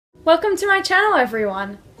Welcome to my channel,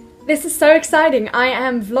 everyone! This is so exciting. I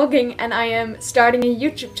am vlogging and I am starting a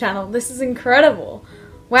YouTube channel. This is incredible.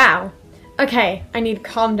 Wow. Okay, I need to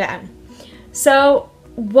calm down. So,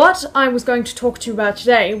 what I was going to talk to you about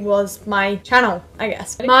today was my channel, I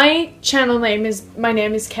guess. My channel name is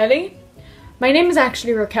MyNameIsKelly. My name is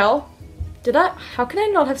actually Raquel. How can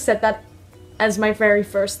I not have said that as my very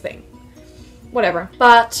first thing? Whatever.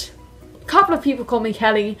 But a couple of people call me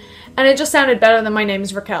Kelly, and it just sounded better than my name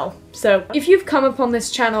is Raquel. So if you've come upon this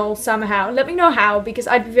channel somehow, let me know how, because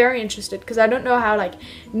I'd be very interested, because I don't know how like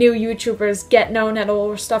new YouTubers get known at all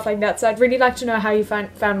or stuff like that. So I'd really like to know how you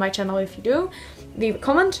found my channel. If you do, leave a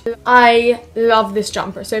comment. I love this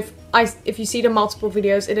jumper. So if you see it in multiple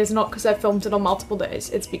videos, it is not because I filmed it on multiple days.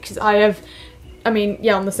 It's because on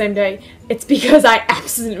the same day. It's because I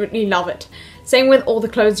absolutely love it. Same with all the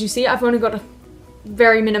clothes you see. I've only got a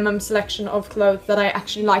very minimum selection of clothes that I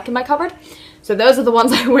actually like in my cupboard. So those are the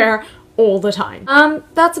ones I wear all the time.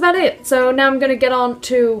 That's about it. So now I'm gonna get on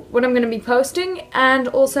to what I'm gonna be posting, and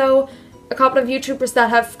also a couple of YouTubers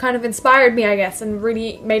that have kind of inspired me, I guess, and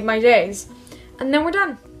really made my days. And then we're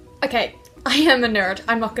done. Okay, I am a nerd,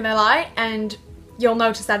 I'm not gonna lie, and you'll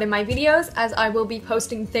notice that in my videos, as I will be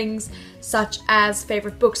posting things such as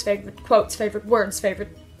favorite books, favorite quotes, favorite words,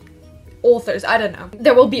 favorite authors, I don't know.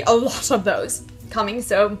 There will be a lot of those coming,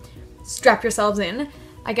 so strap yourselves in,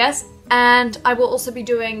 I guess. And I will also be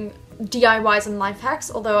doing DIYs and life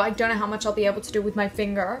hacks, although I don't know how much I'll be able to do with my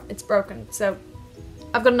finger. It's broken, so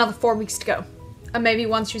I've got another 4 weeks to go. And maybe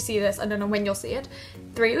once you see this, I don't know when you'll see it.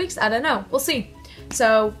 3 weeks? I don't know. We'll see.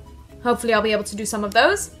 So hopefully I'll be able to do some of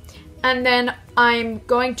those. And then I'm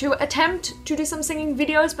going to attempt to do some singing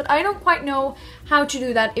videos, but I don't quite know how to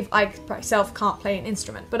do that if I myself can't play an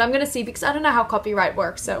instrument. But I'm gonna see, because I don't know how copyright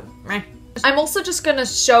works, so meh. I'm also just gonna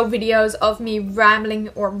show videos of me rambling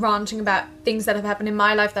or ranting about things that have happened in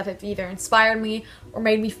my life that have either inspired me or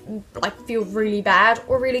made me feel really bad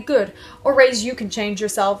or really good, or ways you can change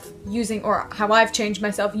yourself using, or how I've changed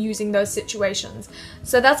myself using those situations.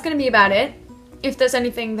 So that's gonna be about it. If there's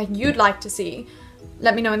anything that you'd like to see,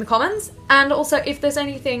 let me know in the comments. And also, if there's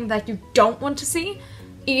anything that you don't want to see,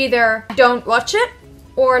 either don't watch it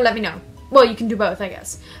or let me know. Well, you can do both, I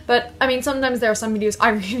guess. But, I mean, sometimes there are some videos I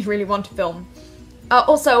really, really want to film.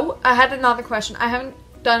 Also, I had another question. I haven't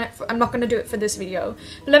done it I'm not going to do it for this video.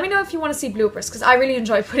 But let me know if you want to see bloopers, because I really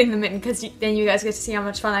enjoy putting them in, because then you guys get to see how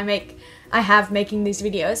much fun I have making these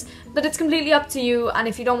videos. But it's completely up to you, and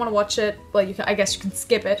if you don't want to watch it, well, I guess you can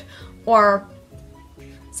skip it.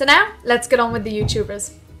 So now, let's get on with the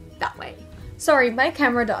YouTubers. That way. Sorry, my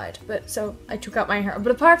camera died, so I took out my hair.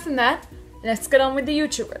 But apart from that, let's get on with the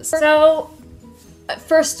YouTubers. So,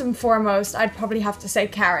 first and foremost, I'd probably have to say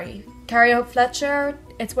Carrie. Carrie Hope Fletcher,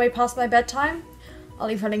 It's Way Past My Bedtime. I'll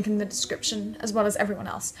leave her link in the description, as well as everyone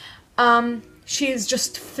else. She is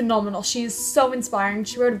just phenomenal. She is so inspiring.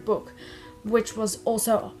 She wrote a book, which was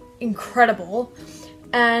also incredible.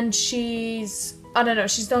 And she's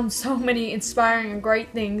done so many inspiring and great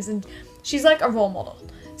things, and she's like a role model.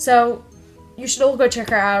 So, you should all go check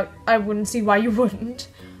her out. I wouldn't see why you wouldn't,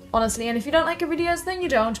 honestly. And if you don't like her videos, then you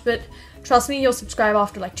don't, but trust me, you'll subscribe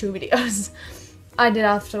after like 2 videos. I did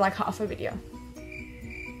after like half a video.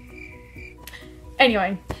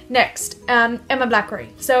 Anyway, next, Emma Blackery.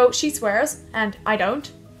 So she swears, and I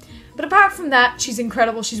don't. But apart from that, she's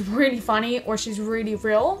incredible. She's really funny, or she's really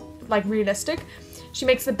real, like realistic. She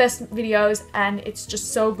makes the best videos, and it's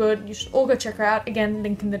just so good. You should all go check her out. Again,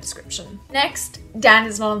 link in the description. Next, Dan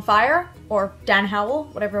Is Not On Fire, or Dan Howell,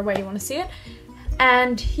 whatever way you want to see it.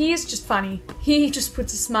 And he is just funny. He just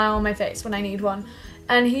puts a smile on my face when I need one.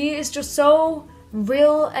 And he is just so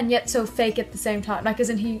real and yet so fake at the same time. Like, as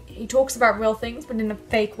in he talks about real things, but in a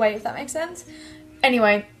fake way, if that makes sense.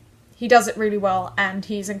 Anyway, he does it really well, and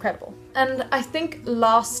he's incredible. And I think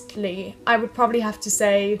lastly, I would probably have to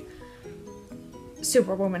say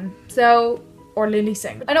Superwoman. Or Lily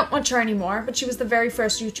Singh. I don't watch her anymore, but she was the very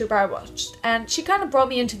first YouTuber I watched, and she kind of brought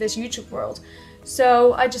me into this YouTube world.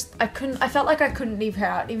 So I felt like I couldn't leave her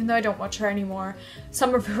out, even though I don't watch her anymore.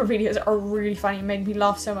 Some of her videos are really funny and made me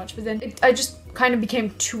laugh so much, but then I just kind of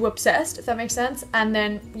became too obsessed, if that makes sense. And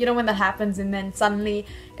then, you know when that happens, and then suddenly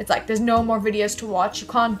it's like there's no more videos to watch, you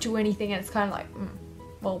can't do anything, and it's kind of like,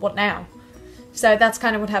 well, what now? So that's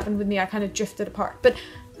kind of what happened with me. I kind of drifted apart. But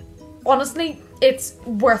honestly, it's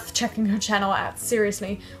worth checking her channel out,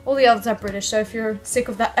 seriously. All the others are British, so if you're sick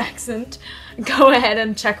of that accent, go ahead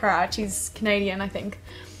and check her out. She's Canadian, I think.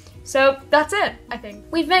 So that's it, I think.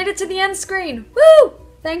 We've made it to the end screen. Woo!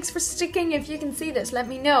 Thanks for sticking. If you can see this, let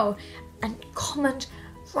me know. And comment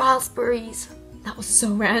raspberries. That was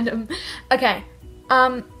so random. Okay,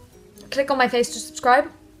 click on my face to subscribe.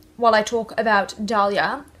 while I talk about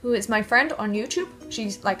Dahlia, who is my friend on YouTube.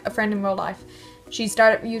 She's like a friend in real life. She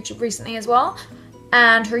started YouTube recently as well,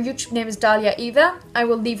 and her YouTube name is Dahlia Eva. I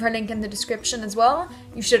will leave her link in the description as well.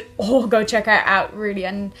 You should all go check her out, really.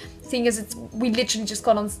 And seeing as we literally just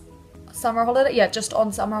got on summer holiday, yeah, just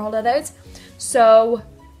on summer holidays, so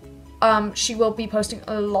she will be posting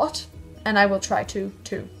a lot, and I will try to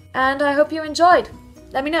too. And I hope you enjoyed.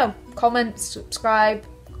 Let me know. Comment, subscribe,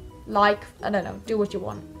 like, I don't know, do what you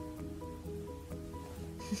want.